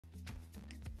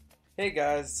Hey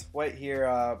guys, White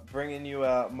here, bringing you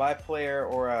my player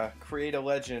or create a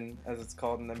legend, as it's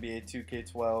called in NBA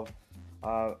 2K12,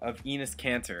 of Enes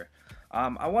Kanter.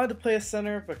 I wanted to play a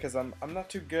center because I'm not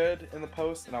too good in the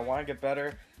post and I want to get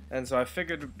better, and so I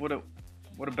figured what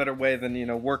a better way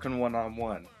than working one on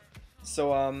one.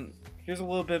 So here's a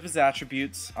little bit of his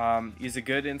attributes. He's a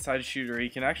good inside shooter. He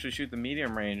can actually shoot the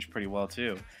medium range pretty well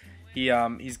too.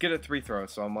 He's good at free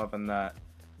throws, so I'm loving that.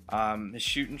 His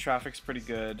shooting traffic's pretty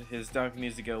good. His dunk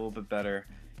needs to get a little bit better.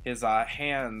 His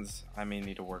hands, I may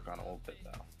need to work on a little bit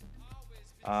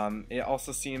though. It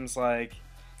also seems like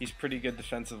he's pretty good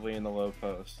defensively in the low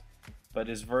post, but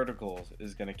his verticals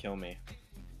is gonna kill me.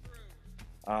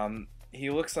 He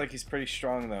looks like he's pretty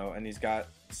strong though, and he's got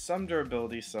some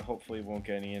durability, so hopefully he won't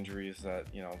get any injuries that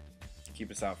keep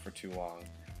us out for too long.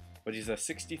 But he's a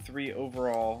 63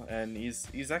 overall, and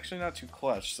he's actually not too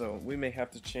clutch, so we may have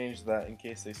to change that in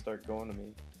case they start going to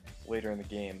me later in the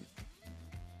game.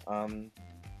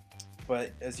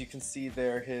 But as you can see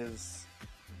there, his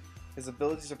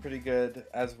abilities are pretty good,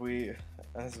 as we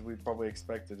probably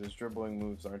expected. His dribbling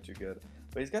moves aren't too good,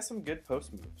 but he's got some good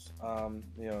post moves.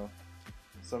 The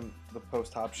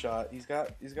post hop shot. He's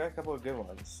got a couple of good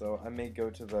ones, so I may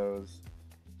go to those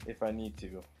if I need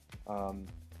to.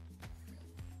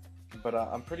 But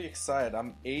I'm pretty excited.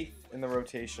 I'm 8th in the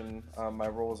rotation. My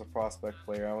role as a prospect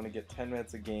player, I want to get 10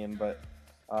 minutes a game, but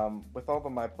with all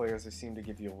of my players, they seem to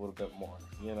give you a little bit more.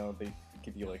 They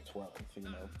give you like 12,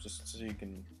 just so you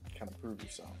can kind of prove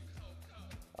yourself.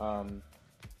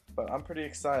 But I'm pretty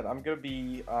excited. I'm going to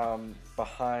be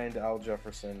behind Al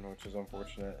Jefferson, which is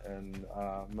unfortunate, and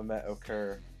Mehmet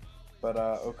Okur. But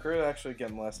Okur actually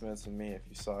getting less minutes than me. If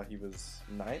you saw, he was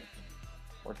 9th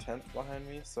or 10th behind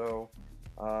me, so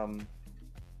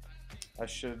it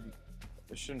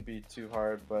shouldn't be too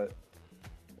hard, but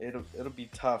it'll be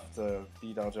tough to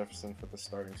beat Al Jefferson for the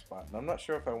starting spot, and I'm not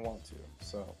sure if I want to.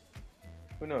 So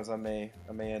who knows? I may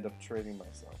end up trading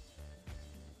myself.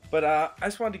 But I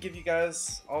just wanted to give you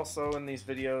guys also in these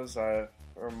videos,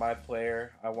 or my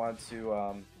player, I want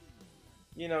to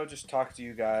just talk to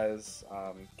you guys,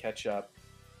 catch up,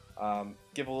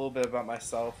 give a little bit about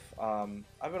myself.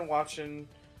 I've been watching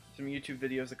some YouTube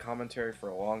videos of commentary for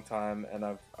a long time, and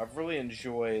I've really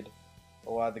enjoyed a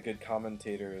lot of the good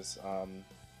commentators,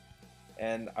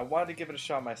 and I wanted to give it a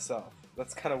shot myself.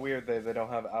 That's kind of weird they don't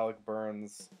have Alec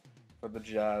Burns for the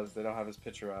Jazz. They don't have his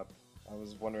picture up. I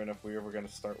was wondering if we were going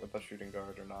to start with a shooting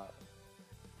guard or not.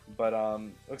 But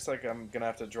looks like I'm going to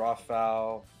have to draw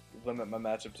foul, limit my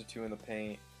matchup to 2 in the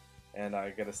paint, and I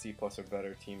get a C+ or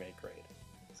better teammate grade.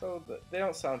 So they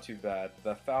don't sound too bad.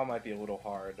 The foul might be a little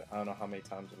hard. I don't know how many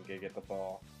times I'm going to get the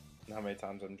ball and how many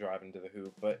times I'm driving to the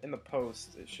hoop, but in the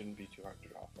post, it shouldn't be too hard to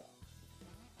draw foul.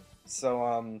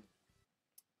 So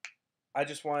I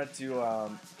just wanted to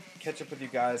catch up with you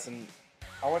guys, and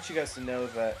I want you guys to know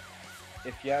that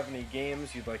if you have any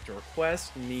games you'd like to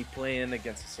request me playing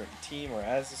against a certain team or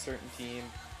as a certain team,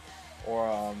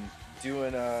 or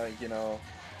doing a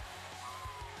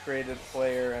creative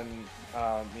player and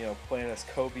playing as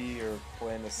Kobe or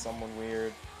playing as someone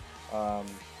weird, um,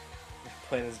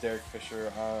 playing as Derek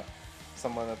Fisher,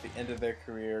 someone at the end of their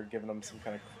career, giving them some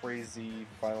kind of crazy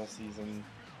final season,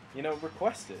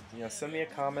 request it. Send me a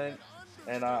comment,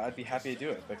 and I'd be happy to do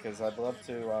it because I'd love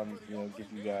to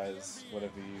give you guys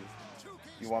whatever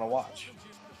you want to watch.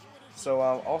 So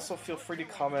also feel free to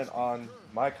comment on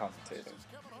my commentating.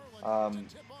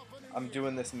 I'm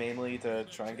doing this mainly to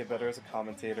try and get better as a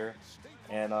commentator,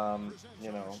 and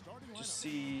just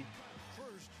see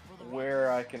where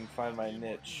I can find my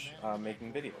niche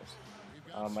making videos.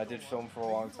 I did film for a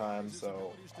long time,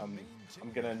 so I'm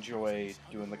gonna enjoy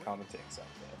doing the commentating side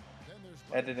of it.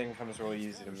 Editing comes really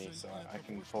easy to me, so I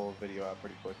can pull a video out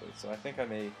pretty quickly. So I think I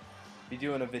may be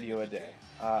doing a video a day.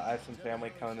 I have some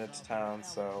family coming into town,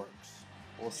 so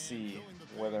we'll see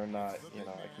whether or not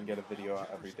I can get a video out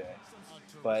every day.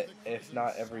 But if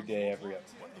not every day, every other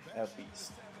day at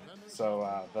least.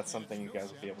 So that's something you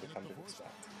guys will be able to come to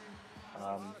expect.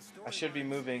 I should be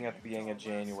moving at the beginning of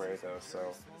January though,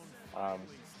 so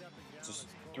just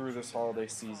through this holiday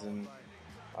season,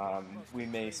 we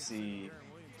may see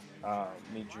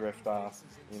me drift off,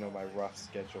 my rough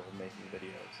schedule of making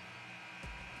videos.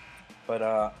 But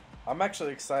I'm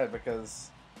actually excited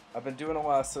because I've been doing a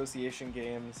lot of association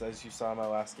games, as you saw in my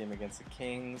last game against the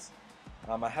Kings.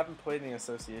 I haven't played any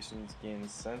association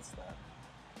games since then,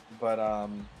 but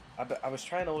I was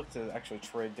trying to look to actually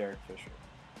trade Derek Fisher,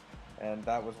 and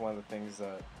that was one of the things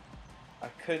that I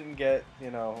couldn't get,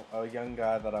 a young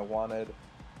guy that I wanted,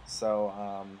 so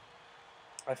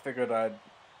I figured I'd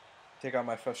take out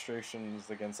my frustrations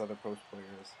against other post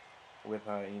players with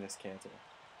Enes Kanter.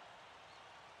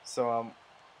 So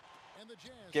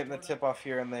getting the tip off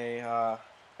here, and I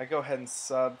go ahead and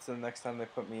sub to the next time they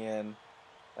put me in,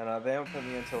 and they haven't put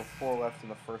me in until 4 left in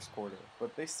the first quarter.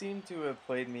 But they seem to have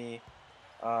played me.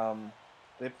 Um,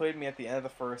 they played me at the end of the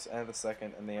first, end of the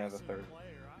second, and the end of the third,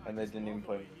 and they didn't even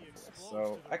play me in the fourth.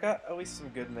 So I got at least some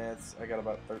good minutes. I got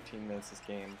about 13 minutes this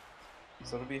game,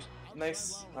 so it'll be a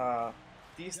nice,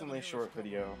 decently short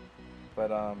video.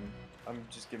 But I'm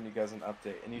just giving you guys an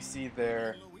update, and you see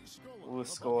there,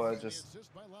 Luis Scola just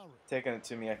taking it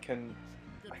to me. I couldn't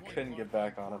get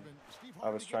back on him. I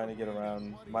was trying to get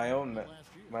around my own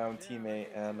teammate,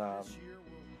 and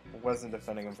wasn't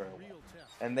defending him very well.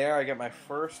 And there I get my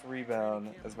first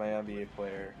rebound as my NBA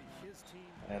player,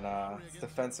 and it's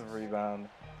defensive rebound,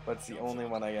 but it's the only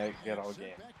one I get all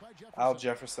game. Al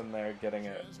Jefferson there getting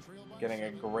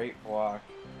a great block.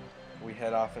 We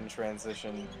head off in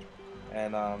transition,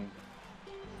 and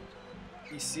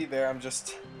you see there I'm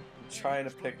just trying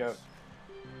to pick up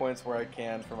points where I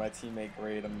can for my teammate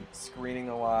grade. I'm screening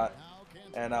a lot,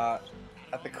 and at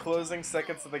the closing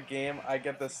seconds of the game, I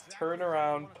get this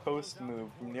turnaround post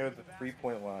move from near the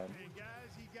 3-point line.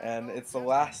 And it's the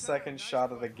last second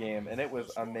shot of the game, and it was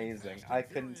amazing. I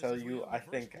couldn't tell you. I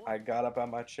think I got up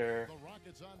on my chair.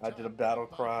 I did a battle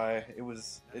cry. It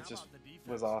just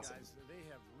was awesome.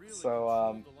 So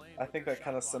I think that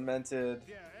kind of cemented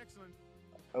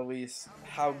at least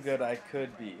how good I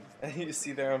could be. And you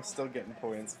see there, I'm still getting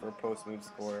points for a post move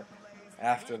score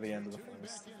after the end of the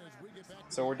first.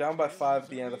 So we're down by 5 at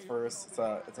the end of the first.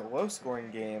 It's a low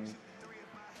scoring game,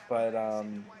 but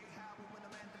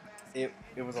it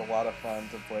was a lot of fun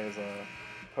to play as a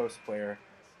post player.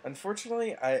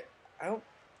 Unfortunately, I don't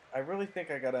I really think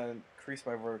I gotta increase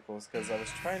my verticals because I was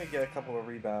trying to get a couple of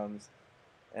rebounds,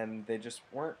 and they just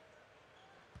weren't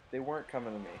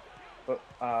coming to me. But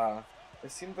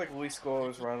it seemed like Luis Scola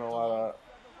was running a lot of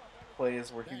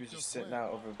plays where he was just sitting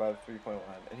out over by the 3-point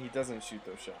line, and he doesn't shoot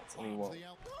those shots, and he won't.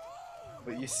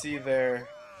 But you see there,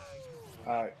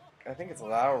 I think it's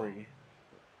Lowry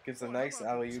gives a nice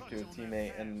alley-oop to a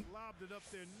teammate,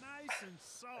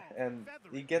 and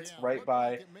he gets right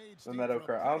by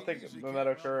Megadoker. I don't think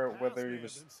Megadoker, whether he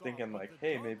was thinking like,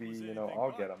 hey, maybe, you know,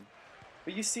 I'll get him.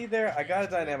 But you see there, I got a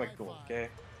dynamic duel, okay?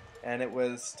 And it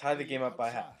was tie the game up by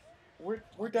half.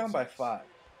 We're down by 5.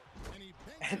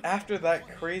 And after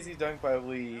that crazy dunk by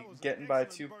Lee, getting by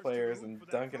 2 players and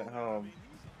dunking it home,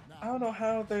 I don't know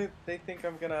how they think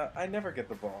I'm gonna... I never get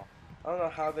the ball. I don't know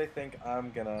how they think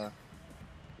I'm gonna,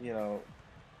 you know,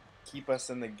 keep us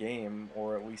in the game,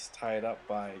 or at least tie it up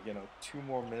by, you know, 2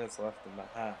 more minutes left in the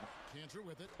half.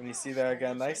 And you see there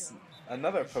again,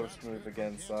 another post move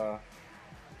against Luis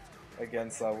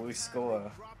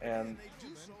Scola, and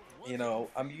you know,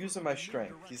 I'm using my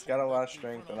strength. He's got a lot of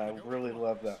strength, and I really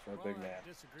love that for a big man.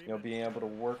 You know, being able to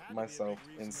work myself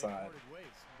inside.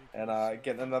 And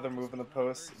getting another move in the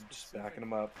post, just backing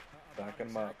him up.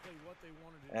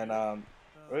 And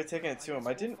really taking it to him.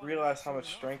 I didn't realize how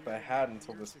much strength I had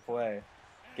until this play.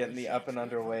 Getting the up and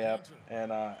under layup,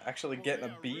 and actually getting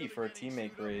a B for a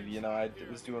teammate grade. You know, I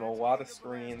was doing a lot of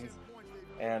screens,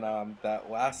 and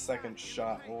that last second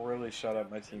shot really shut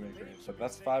up my teammate grade. But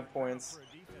that's 5 points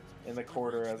in the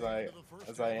quarter as I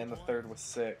end the third with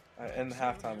 6, end the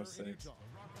halftime with 6.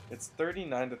 It's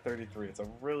 39-33. It's a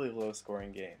really low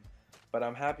scoring game, but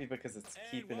I'm happy because it's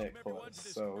keeping it close.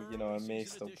 So you know, I may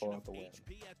still pull out the win.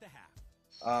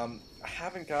 I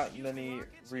haven't gotten any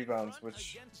rebounds,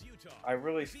 which I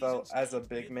really felt as a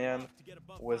big man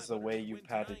was the way you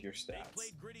padded your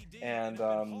stats. And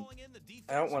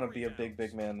I don't want to be a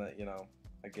big man that, you know,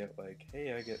 I get like,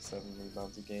 hey, I get 7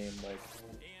 rebounds a game. Like,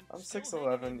 I'm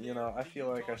 6'11", you know, I feel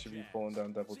like I should be pulling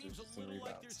down double digits in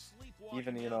rebounds.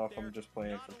 Even, you know, if I'm just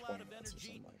playing for 20 minutes or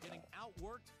something like that.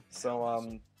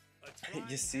 So,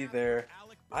 you see there,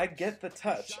 I get the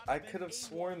touch. I could have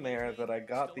sworn there that I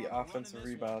got the offensive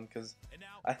rebound, because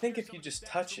I think if you just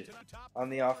touch it on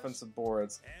the offensive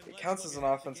boards, it counts as an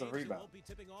offensive rebound,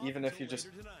 even if you're just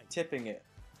tipping it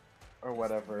or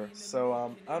whatever.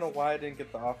 So I don't know why I didn't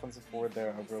get the offensive board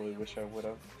there. I really wish I would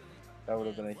have. That would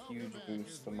have been a huge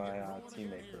boost to my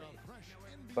teammate grade.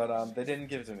 But they didn't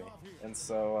give it to me, and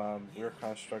so we were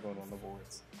kind of struggling on the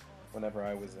boards whenever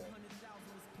I was in.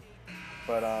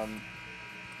 But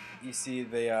you see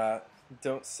they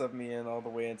don't sub me in all the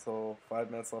way until 5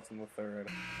 minutes left in the third.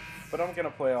 But I'm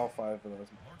gonna play all 5 of those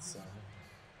minutes, so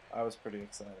I was pretty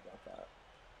excited about that.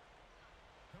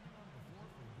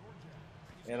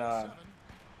 And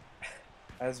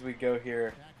as we go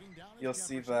here, you'll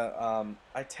see that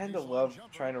I tend to love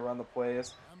trying to run the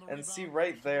plays, and see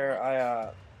right there,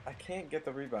 I can't get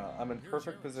the rebound. I'm in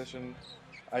perfect position.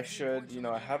 I should,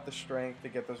 I have the strength to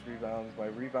get those rebounds. My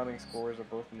rebounding scores are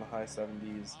both in the high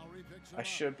 70s. I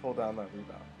should pull down that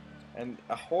rebound. And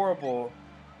a horrible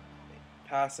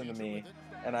pass into me,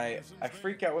 and I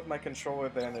freak out with my controller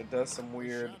there, and it does some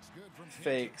weird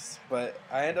fakes, but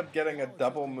I end up getting a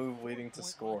double move leading to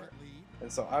score.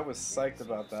 And so I was psyched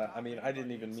about that. I mean, I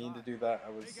didn't even mean to do that.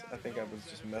 I think I was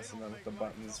just messing with the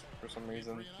buttons for some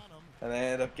reason. And I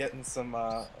ended up getting some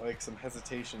like some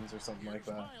hesitations or something like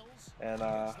that. And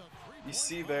you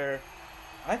see there,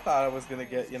 I thought I was gonna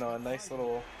get, a nice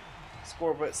little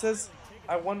score, but it says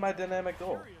I won my dynamic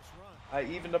goal. I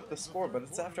evened up the score, but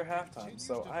it's after halftime,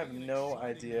 so I have no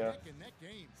idea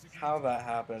how that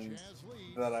happened,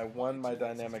 that I won my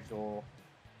dynamic goal,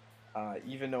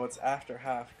 even though it's after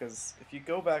half, because if you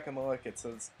go back and look, it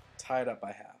says tied up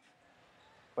by half.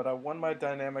 But I won my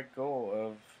dynamic goal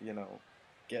of,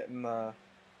 getting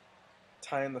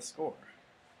tying the score,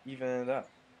 evening it up.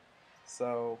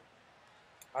 So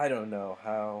I don't know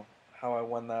how I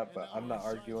won that, but I'm not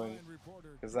arguing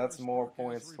because that's more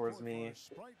points towards me.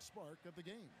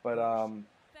 But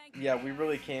yeah, we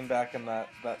really came back in that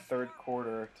third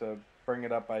quarter to bring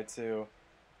it up by 2.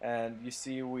 And you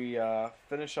see we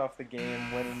finish off the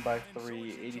game winning by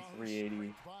 3,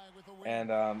 83-80.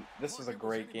 And this was a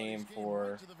great game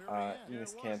for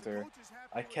Enes Kanter.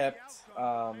 I kept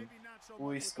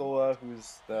Luis Scola,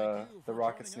 who's the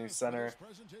Rockets' new center,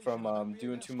 from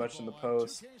doing too much in the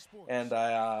post. And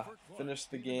I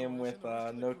finished the game with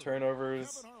no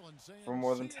turnovers for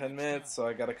more than 10 minutes, so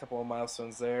I got a couple of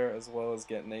milestones there, as well as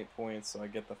getting 8 points, so I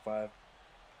get the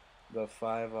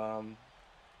 5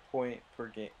 point per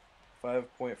game,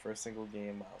 5 point for a single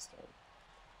game milestone.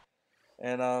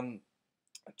 And I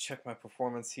check my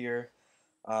performance here.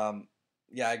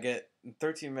 Yeah, I get in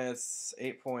 13 minutes,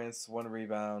 8 points, 1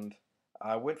 rebound.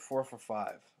 I went 4 for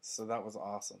 5, so that was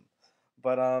awesome.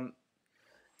 But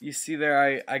you see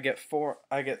there, I get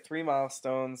 3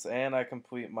 milestones, and I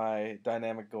complete my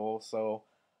dynamic goal. So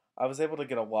I was able to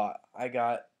get a lot. I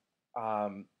got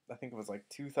I think it was like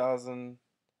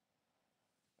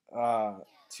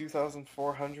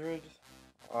 2,400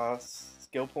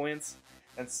 skill points.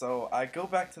 And so I go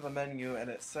back to the menu, and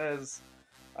it says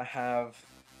I have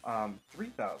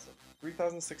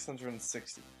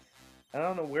 3,660. I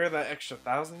don't know where that extra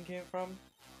 1,000 came from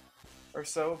or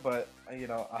so, but I'm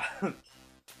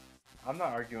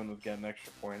not arguing with getting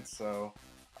extra points. So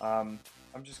I'm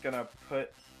just gonna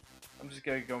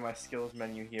go my skills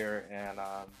menu here, and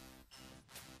I'm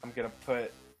gonna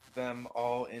put them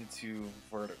all into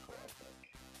vertical. I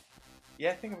think.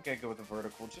 Yeah, I think I'm gonna go with the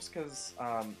vertical, just because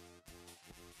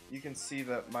you can see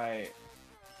that my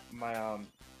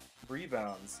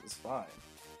rebounds is fine,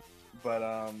 but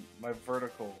my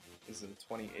vertical is a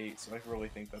 28, so I really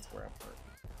think that's where I'm hurting.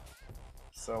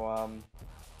 So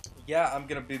yeah, I'm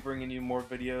gonna be bringing you more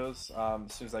videos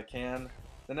as soon as I can.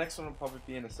 The next one will probably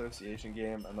be an association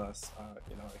game, unless I'll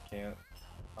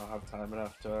have time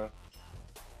enough to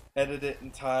edit it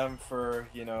in time for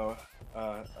a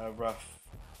rough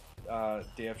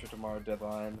day after tomorrow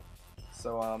deadline.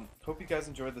 So hope you guys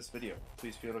enjoyed this video.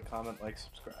 Please feel to comment, like,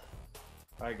 subscribe.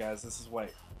 Alright guys, this is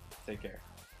White. Take care.